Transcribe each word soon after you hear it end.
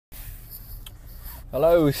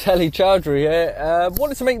Hello, it's Chowdhry here.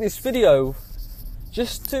 Wanted to make this video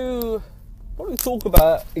just to probably talk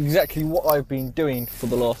about exactly what I've been doing for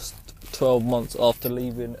the last 12 months after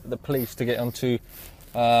leaving the police to get onto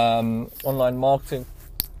online marketing.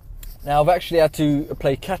 Now I've actually had to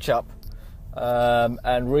play catch up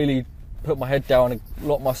and really put my head down and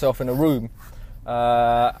lock myself in a room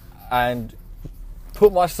and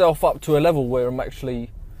put myself up to a level where I'm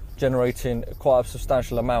actually generating quite a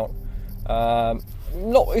substantial amount.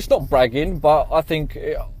 It's not bragging, but I think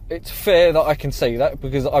it's fair that I can say that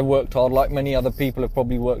because I worked hard, like many other people have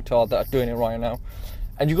probably worked hard that are doing it right now.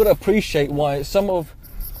 And you've got to appreciate why some of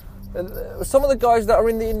the guys that are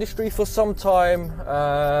in the industry for some time,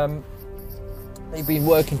 they've been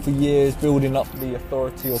working for years, building up the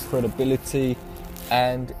authority or credibility,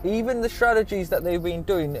 and even the strategies that they've been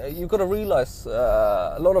doing. You've got to realise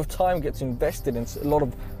a lot of time gets invested in a lot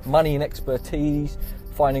of money and expertise,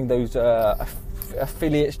 finding those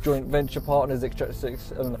affiliates, joint venture partners,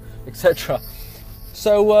 etc.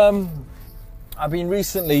 So I've been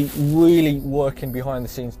recently really working behind the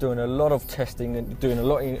scenes, doing a lot of testing and doing a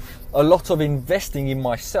lot of investing in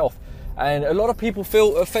myself. And a lot of people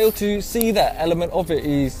fail to see that element of it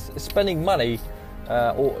is spending money,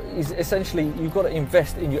 or is essentially you've got to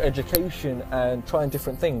invest in your education and trying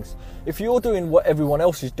different things. If you're doing what everyone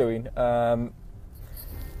else is doing,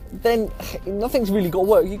 then nothing's really got to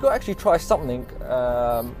work. You've got to actually try something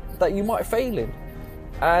that you might fail in.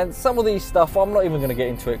 And some of these stuff, I'm not even going to get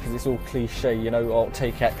into it because it's all cliche, you know, I'll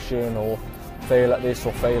take action or fail at this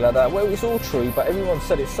or fail at that. Well, it's all true, but everyone's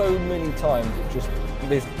said it so many times,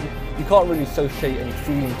 you can't really associate any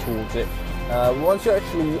feeling towards it. Once you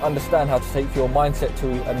actually understand how to take your mindset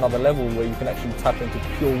to another level where you can actually tap into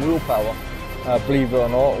pure willpower, believe it or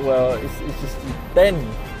not, well, it's just then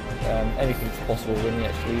anything's possible when you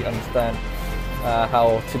actually understand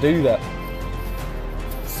how to do that.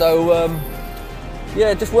 So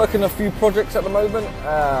yeah, just working on a few projects at the moment.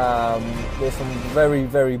 There's some very,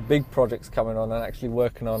 very big projects coming on, and actually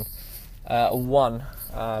working on one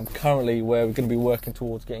currently where we're going to be working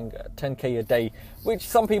towards getting 10k a day, which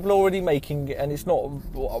some people are already making, and it's not,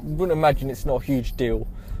 I wouldn't imagine it's not a huge deal.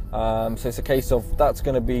 So it's a case of that's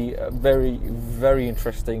going to be very, very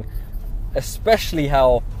interesting, especially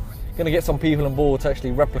how going to get some people on board to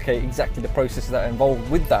actually replicate exactly the processes that are involved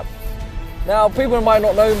with that. Now, people might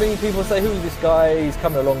not know me. People say, who's this guy? He's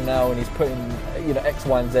coming along now and he's putting, you know, X,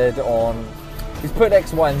 Y, and Z on. He's putting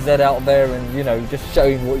X, Y, and Z out there and, you know, just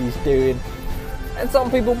showing what he's doing. And some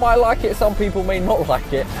people might like it, some people may not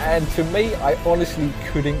like it. And to me, I honestly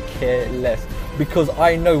couldn't care less, because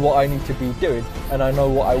I know what I need to be doing, and I know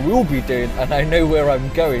what I will be doing, and I know where I'm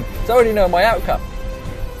going. So I already know my outcome.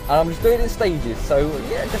 And I'm just doing it in stages. So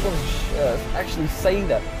yeah, I just want to actually say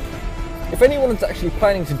that if anyone's actually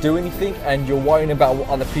planning to do anything and you're worrying about what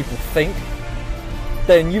other people think,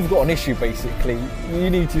 then you've got an issue basically. You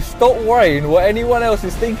need to stop worrying what anyone else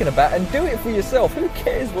is thinking about and do it for yourself. Who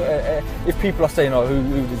cares what, if people are saying, oh,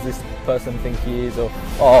 who does this person think he is, or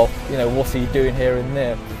oh, you know, what's he doing here and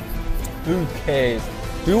there? Who cares?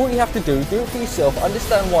 Do what you have to do it for yourself,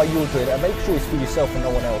 understand why you're doing it, and make sure it's for yourself and no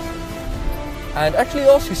one else. And actually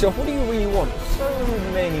ask yourself, what do you really want? So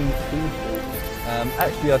many people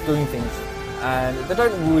actually are doing things and they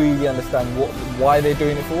don't really understand why they're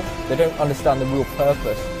doing it for. They don't understand the real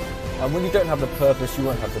purpose. And when you don't have the purpose, you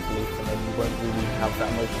won't have the belief, and then you won't really have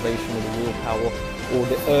that motivation or the willpower or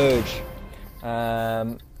the urge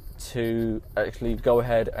to actually go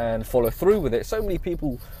ahead and follow through with it. So many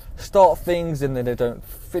people start things and then they don't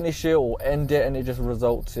finish it or end it, and it just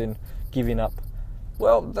results in giving up.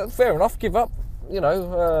 Well, that's fair enough, give up. You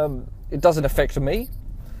know, it doesn't affect me.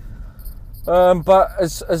 But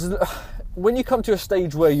as when you come to a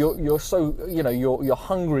stage where you're so, you know, you're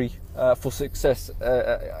hungry for success,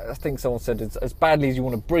 I think someone said it's as badly as you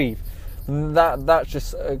want to breathe. That's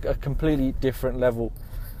just a completely different level.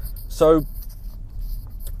 So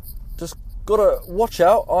just gotta watch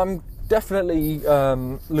out. I'm definitely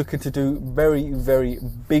looking to do very, very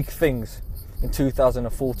big things in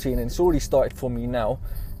 2014, and it's already started for me now.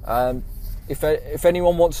 If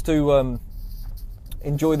anyone wants to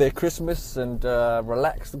enjoy their Christmas and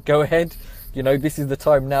relax, go ahead. You know, this is the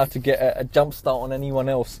time now to get a jump start on anyone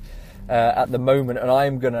else at the moment, and I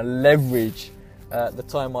am going to leverage the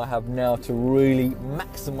time I have now to really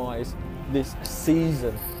maximize this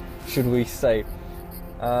season, should we say.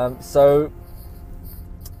 So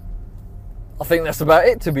I think that's about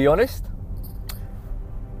it, to be honest.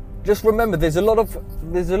 Just remember, there's a lot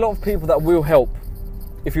of people that will help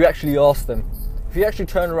if you actually ask them. If you actually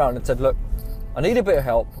turn around and said, look, I need a bit of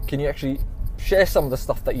help, can you actually share some of the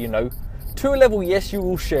stuff that you know? To a level, yes, you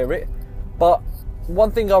will share it, but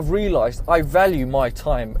one thing I've realised, I value my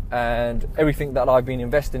time and everything that I've been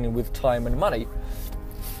investing in with time and money.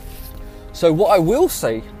 So what I will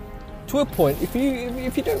say, to a point, if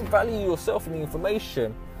you don't value yourself and the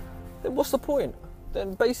information, then what's the point?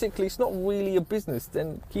 Then basically it's not really a business,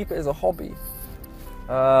 then keep it as a hobby.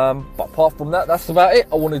 But apart from that, that's about it.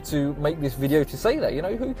 I wanted to make this video to say that, you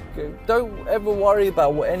know, don't ever worry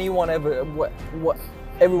about what everyone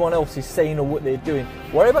else is saying or what they're doing.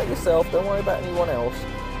 Worry about yourself, don't worry about anyone else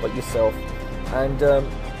but yourself. And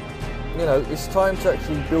you know, it's time to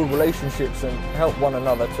actually build relationships and help one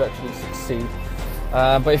another to actually succeed.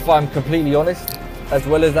 But if I'm completely honest, as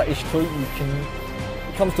well as that is true,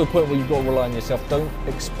 it comes to a point where you've got to rely on yourself. Don't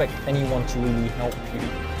expect anyone to really help you.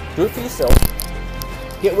 Do it for yourself.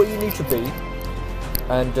 Get where you need to be,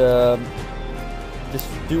 and just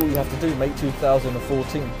do what you have to do. Make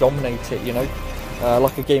 2014, dominate it, you know,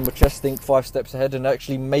 like a game of chess. Think 5 steps ahead and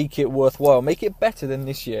actually make it worthwhile. Make it better than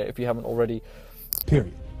this year if you haven't already.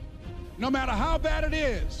 Period. No matter how bad it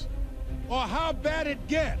is or how bad it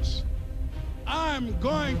gets, I'm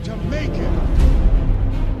going to make it.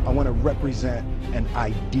 I want to represent an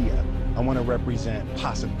idea. I want to represent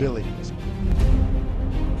possibilities.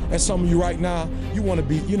 And some of you right now, you want to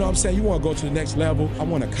be, you know what I'm saying, you want to go to the next level. I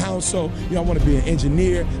want to counsel, you know, I want to be an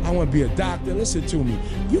engineer, I want to be a doctor. Listen to me,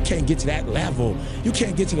 you can't get to that level. You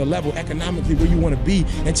can't get to the level economically where you want to be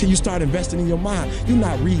until you start investing in your mind. You're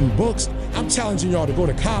not reading books. I'm challenging y'all to go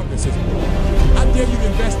to conferences. I dare you to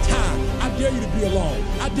invest time. I dare you to be alone.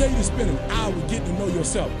 I dare you to spend an hour getting to know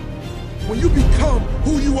yourself. When you become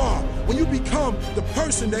who you are, when you become the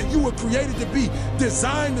person that you were created to be,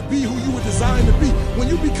 designed to be who you were designed to be, when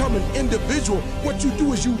you become an individual, what you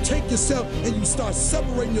do is you take yourself and you start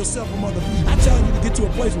separating yourself from other people. I challenge you to get to a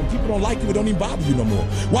place where people don't like you, it don't even bother you no more.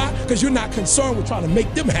 Why? Because you're not concerned with trying to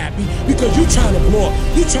make them happy, because you're trying to blow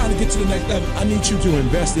up. You're trying to get to the next level. I need you to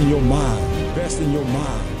invest in your mind. Invest in your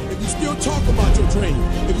mind. If you still talk about your dream,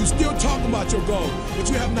 if you still talk about your goal, but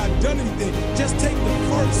you have not done anything, just take the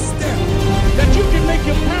first step. That you can make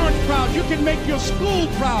your parents proud, you can make your school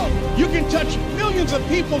proud, you can touch millions of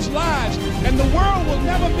people's lives, and the world will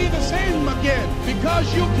never be the same again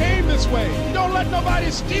because you came this way. Don't let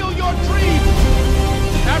nobody steal your dream.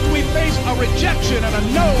 After we face a rejection and a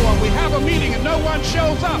no, or we have a meeting and no one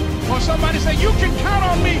shows up, or somebody say, you can count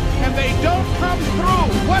on me, and they don't come through.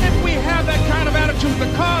 What if we have that kind of attitude? The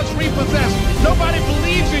car's repossessed. Nobody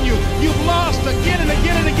believes in you. You've lost again and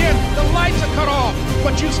again and again. The lights are cut off,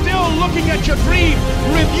 but you're still looking at your dream,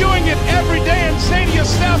 reviewing it every day and saying to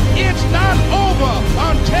yourself, it's not over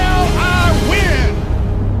until I win.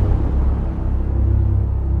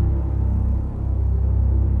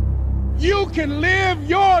 You can live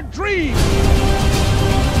your dream.